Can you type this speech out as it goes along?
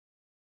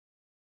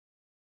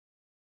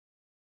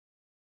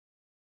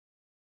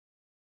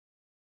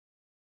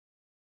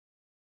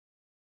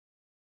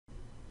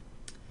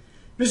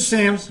Mr.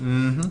 Sams,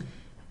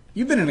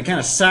 you've been in a kind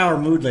of sour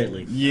mood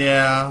lately.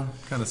 Yeah,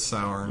 kind of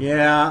sour.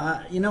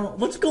 Yeah, you know,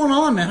 what's going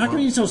on, man? How come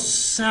you're so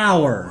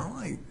sour? Well,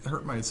 I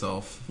hurt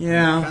myself.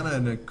 Yeah. I'm kind of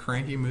in a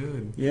cranky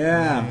mood.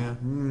 Yeah.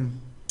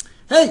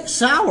 Hey,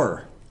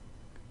 sour.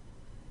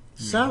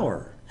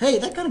 Sour. Hey,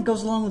 that kind of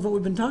goes along with what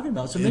we've been talking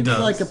about. So maybe it's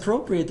like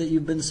appropriate that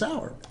you've been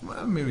sour.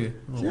 Well, maybe.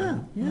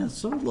 Yeah.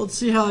 So let's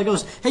see how that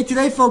goes. Hey,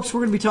 today, folks, we're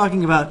going to be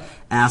talking about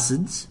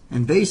acids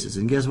and bases.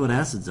 And guess what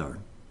acids are?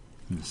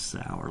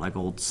 Sour, like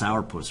old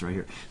sourpuss right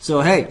here.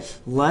 So hey,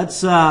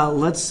 let's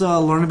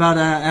learn about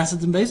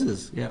acids and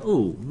bases. Yeah.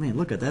 Oh man,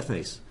 look at that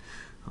face.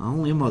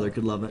 Only a mother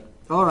could love it.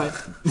 All right.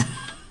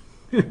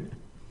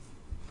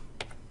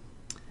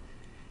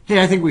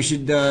 Hey, I think we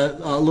should learn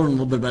a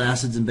little bit about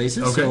acids and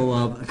bases. Okay.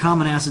 So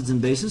common acids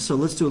and bases. So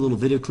let's do a little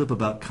video clip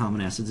about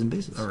common acids and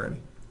bases. Alrighty.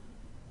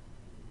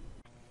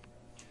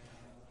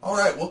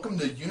 Alright, welcome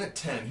to Unit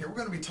 10. Here we're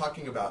going to be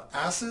talking about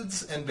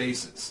acids and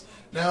bases.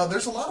 Now,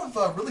 there's a lot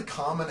of really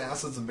common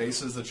acids and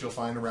bases that you'll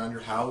find around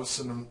your house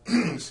and,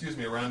 excuse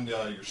me, around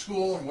your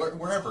school and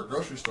wherever,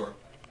 grocery store.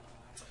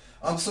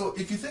 So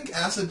if you think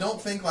acid,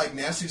 don't think like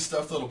nasty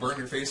stuff that'll burn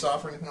your face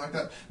off or anything like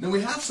that. Now, we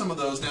have some of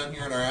those down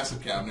here in our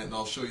acid cabinet, and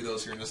I'll show you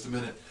those here in just a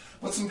minute.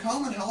 But some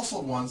common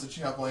household ones that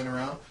you have laying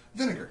around,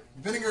 vinegar.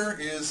 Vinegar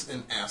is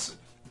an acid,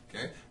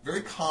 okay?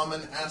 Very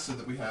common acid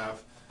that we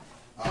have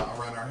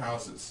around our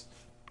houses.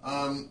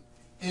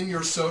 In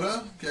your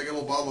soda, okay, I got a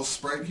little bottle of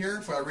Sprite here.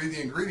 If I read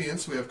the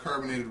ingredients, we have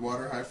carbonated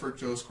water, high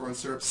fructose corn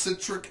syrup,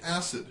 citric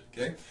acid,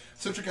 okay?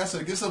 Citric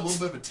acid, it gives it a little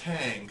bit of a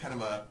tang, kind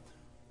of a,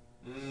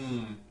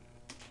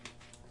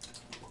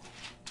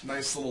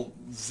 nice little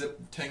zip,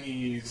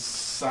 tangy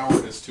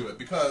sourness to it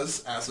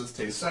because acids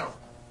taste sour.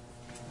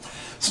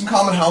 Some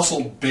common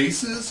household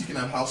bases. You can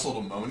have household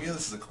ammonia.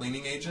 This is a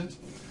cleaning agent.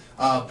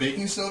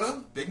 Baking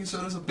soda. Baking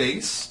soda is a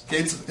base. Okay,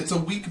 it's a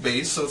weak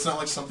base, so it's not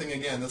like something,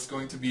 again, that's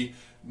going to be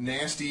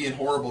nasty and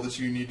horrible that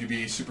you need to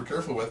be super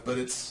careful with, but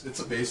it's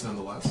a base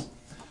nonetheless.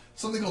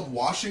 Something called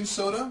washing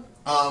soda.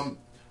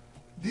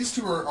 These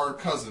two are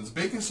cousins.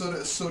 Baking soda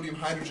is sodium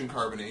hydrogen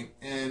carbonate,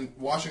 and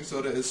washing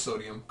soda is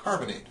sodium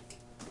carbonate.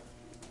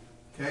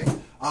 Okay,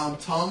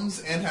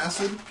 Tums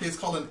antacid. Okay, it's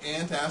called an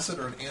antacid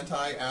or an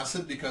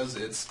anti-acid because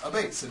it's a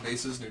base, and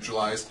bases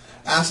neutralize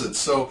acids.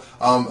 So,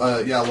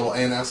 yeah, a little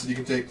antacid you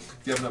can take if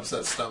you have an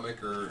upset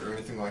stomach or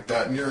anything like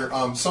that. And you're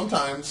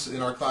sometimes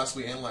in our class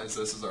we analyze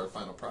this as our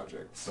final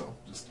project. So,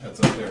 just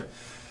heads up there.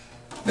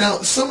 Now,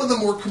 some of the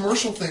more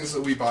commercial things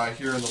that we buy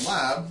here in the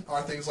lab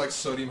are things like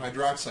sodium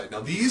hydroxide.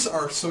 Now, these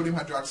are sodium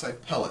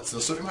hydroxide pellets. Now,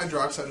 sodium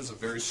hydroxide is a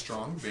very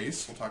strong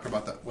base. We'll talk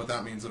about that, what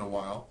that means in a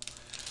while.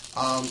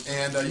 You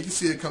can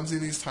see it comes in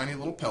these tiny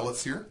little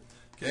pellets here.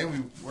 Okay,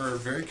 we're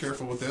very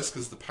careful with this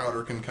because the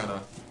powder can kind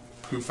of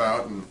poof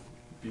out and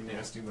be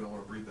nasty. We don't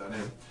want to breathe that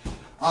in.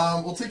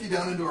 We'll take you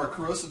down into our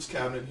corrosives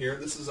cabinet here.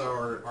 This is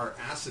our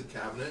acid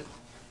cabinet,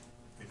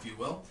 if you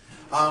will.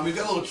 We've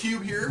got a little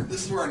cube here.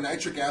 This is where our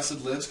nitric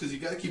acid lives because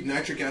you've got to keep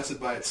nitric acid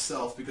by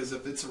itself because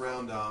if it's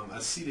around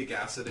acetic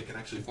acid, it can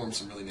actually form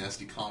some really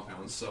nasty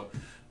compounds. So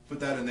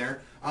put that in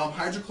there.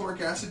 Hydrochloric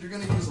acid, you're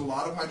going to use a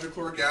lot of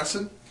hydrochloric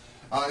acid.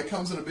 It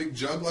comes in a big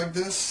jug like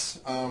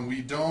this.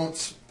 We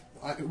don't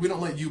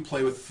let you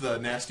play with the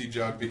nasty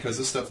jug because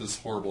this stuff is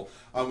horrible.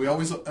 We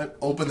always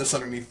open this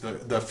underneath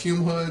the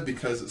fume hood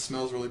because it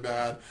smells really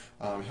bad.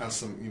 It has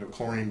some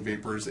chlorine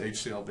vapors,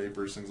 HCl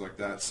vapors, things like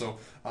that. So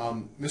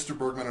Mr.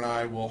 Bergmann and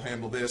I will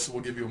handle this.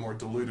 We'll give you a more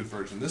diluted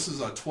version. This is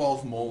a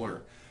 12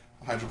 molar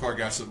hydrochloric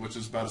acid, which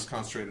is about as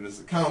concentrated as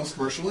it comes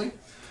commercially.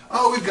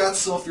 Oh, we've got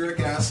sulfuric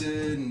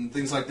acid and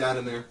things like that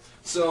in there.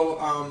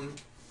 So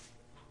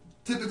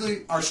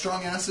typically, our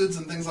strong acids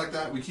and things like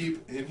that we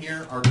keep in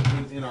here,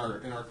 in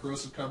our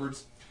corrosive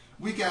cupboards.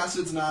 Weak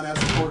acids, not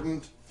as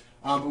important,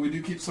 but we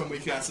do keep some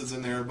weak acids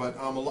in there. But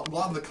a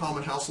lot of the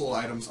common household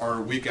items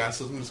are weak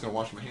acids. I'm just going to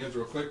wash my hands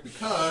real quick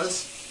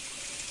because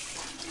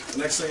the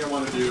next thing I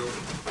want to do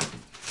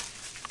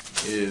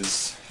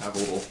is have a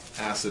little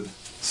acid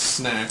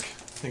snack.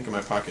 Think in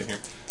my pocket here.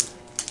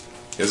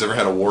 You guys ever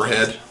had a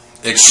warhead?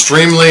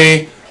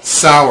 Extremely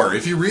sour.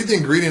 If you read the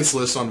ingredients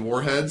list on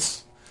warheads,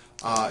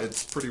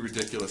 it's pretty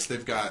ridiculous.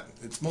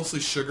 It's mostly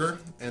sugar,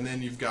 and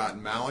then you've got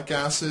malic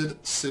acid,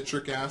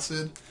 citric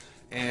acid,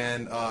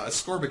 and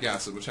ascorbic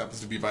acid, which happens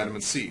to be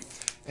vitamin C.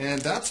 And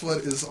that's what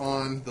is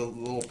on the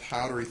little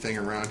powdery thing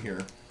around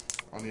here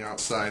on the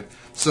outside.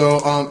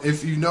 So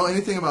if you know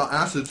anything about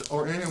acids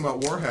or anything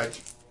about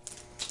warheads,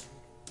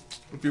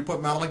 if you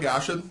put malic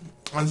acid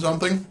on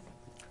something,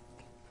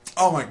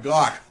 oh my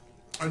gosh,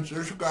 and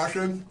citric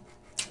acid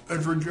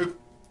is ridiculous.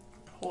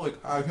 Holy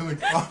cow, I can't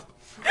talk.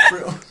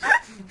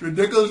 It's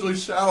ridiculously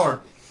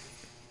sour.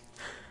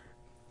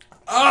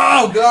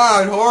 Oh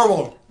God,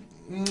 horrible.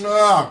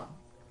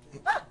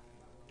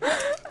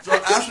 So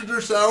acids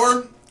are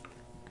sour.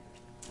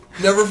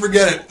 Never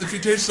forget it. If you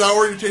taste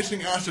sour, you're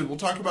tasting acid. We'll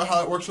talk about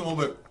how it works in a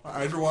little bit. My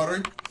eyes are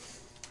watering.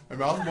 My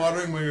mouth is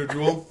watering when you're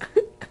drool.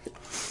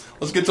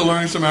 Let's get to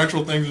learning some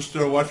actual things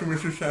instead of watching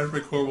Mr. Sanders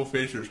make horrible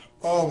faces.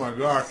 Oh my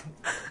gosh.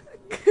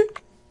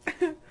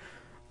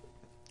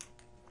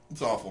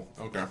 It's awful.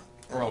 Okay.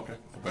 Or okay.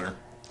 Better.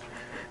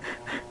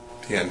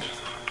 The end.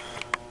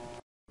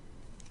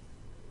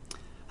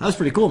 That was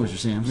pretty cool, Mr.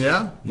 Sams.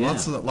 Yeah.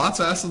 Lots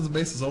of acids and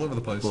bases all over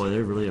the place. Boy,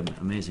 they're really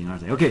amazing,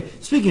 aren't they? Okay,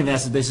 speaking of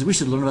acids and bases, we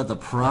should learn about the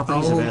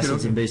properties of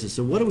acids and bases.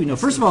 So what do we know?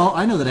 First of all,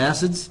 I know that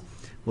acids,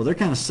 well, they're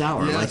kind of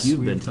sour, like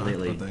you've been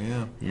lately. About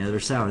that, yeah, they're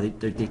sour.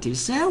 They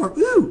taste sour.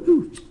 Ooh,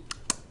 ooh.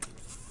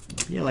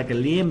 Yeah, like a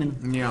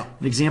lemon. Yeah.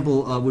 An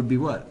example would be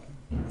what?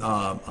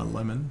 A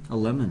lemon. A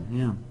lemon,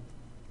 yeah.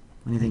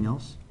 Anything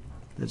else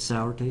that's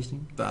sour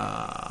tasting?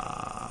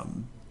 That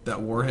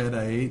warhead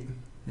I ate.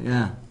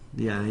 Yeah,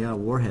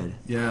 warhead.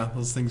 Yeah,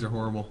 those things are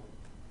horrible.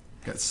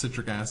 Got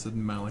citric acid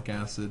and malic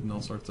acid and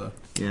all sorts of...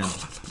 Yeah,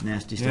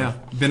 nasty stuff.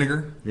 Yeah,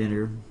 vinegar.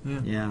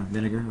 Yeah,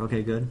 vinegar.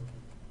 Okay, good.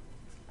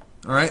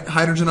 All right,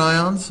 hydrogen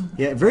ions.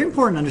 Yeah, very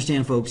important to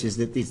understand, folks, is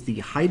that it's the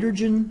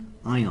hydrogen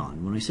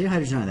ion. When we say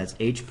hydrogen ion, that's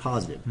H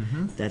positive.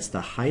 That's the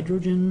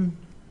hydrogen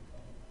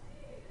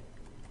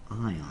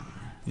ion.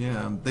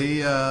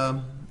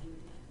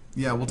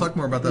 Yeah, we'll talk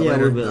more about that Yeah,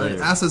 later. a little bit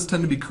later. Acids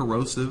tend to be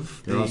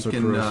corrosive. They're They also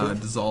can corrosive.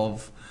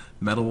 dissolve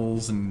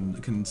metals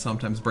and can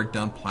sometimes break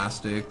down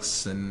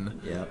plastics,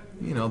 and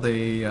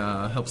they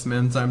help some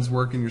enzymes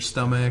work in your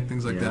stomach,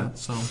 things like that.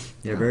 So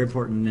they're very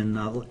important. And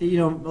a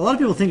lot of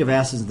people think of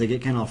acids and they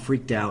get kind of all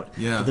freaked out.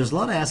 Yeah. But there's a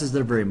lot of acids that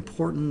are very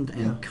important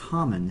and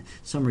common.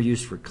 Some are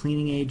used for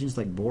cleaning agents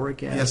like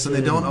boric acid. Yeah, so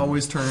they don't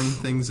always turn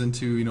things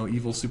into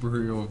evil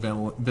superhero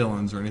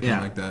villains or anything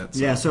like that.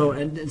 So. Yeah. So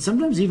and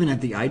sometimes even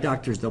at the eye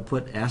doctors they'll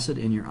put acid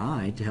in your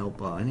eye to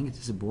help. I think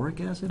it's boric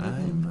acid.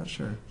 I'm not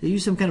sure. They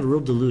use some kind of real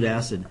dilute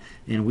acid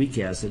and weak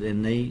acid,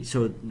 and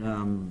so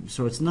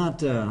it's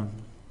not.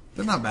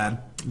 They're not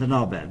bad. They're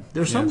not bad.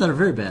 There's some that are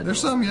very bad. There's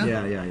some, yeah.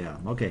 Yeah.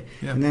 Okay.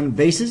 Yeah. And then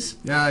bases.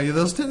 Yeah,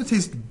 those tend to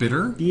taste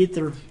bitter.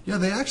 Bitter. Yeah,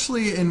 they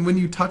actually, and when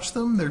you touch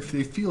them, they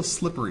feel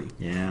slippery.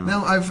 Yeah.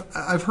 Now,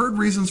 I've heard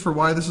reasons for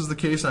why this is the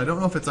case. I don't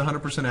know if it's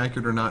 100%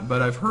 accurate or not,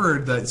 but I've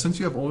heard that since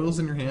you have oils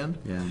in your hand,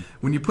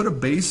 when you put a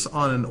base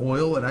on an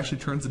oil, it actually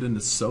turns it into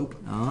soap.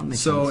 Oh, that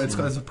makes so sense,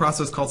 it's a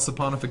process called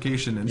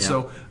saponification, and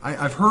so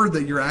I've heard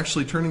that you're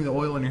actually turning the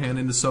oil in your hand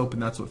into soap,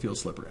 and that's what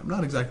feels slippery. I'm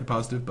not exactly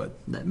positive, but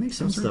that makes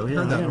sense, though. I Yeah,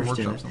 heard that I in a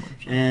understand workshop it. somewhere.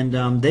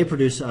 And they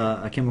produce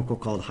a chemical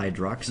called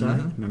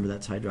hydroxide. Remember,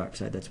 that's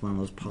hydroxide. That's one of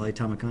those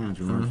polyatomic ions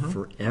we learned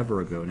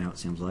forever ago now, it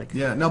seems like.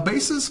 Yeah. Now,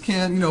 bases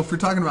can, if you're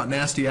talking about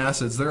nasty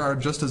acids, there are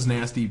just as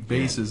nasty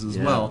bases as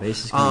well.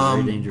 Bases can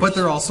be very dangerous. But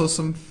there are also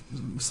some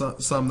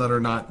that are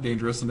not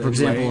dangerous in any For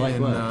example, way.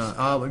 like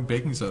what? Like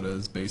baking soda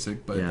is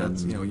basic, but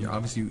that's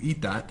obviously you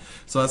eat that,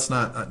 so that's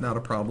not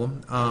a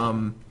problem.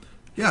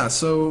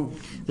 So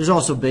there's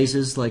also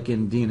bases like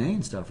in DNA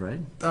and stuff, right?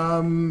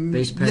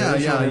 Base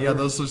pairs. Yeah.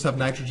 Those just have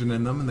nitrogen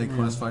in them, and they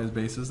classify as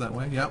bases that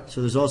way. Yep.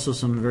 So there's also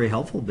some very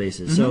helpful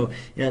bases. So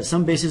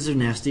some bases are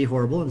nasty,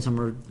 horrible, and some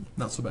are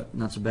not so bad.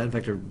 Not so bad. In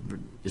fact, are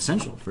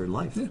essential for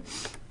life. Yeah.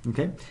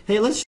 Okay. Hey,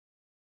 let's.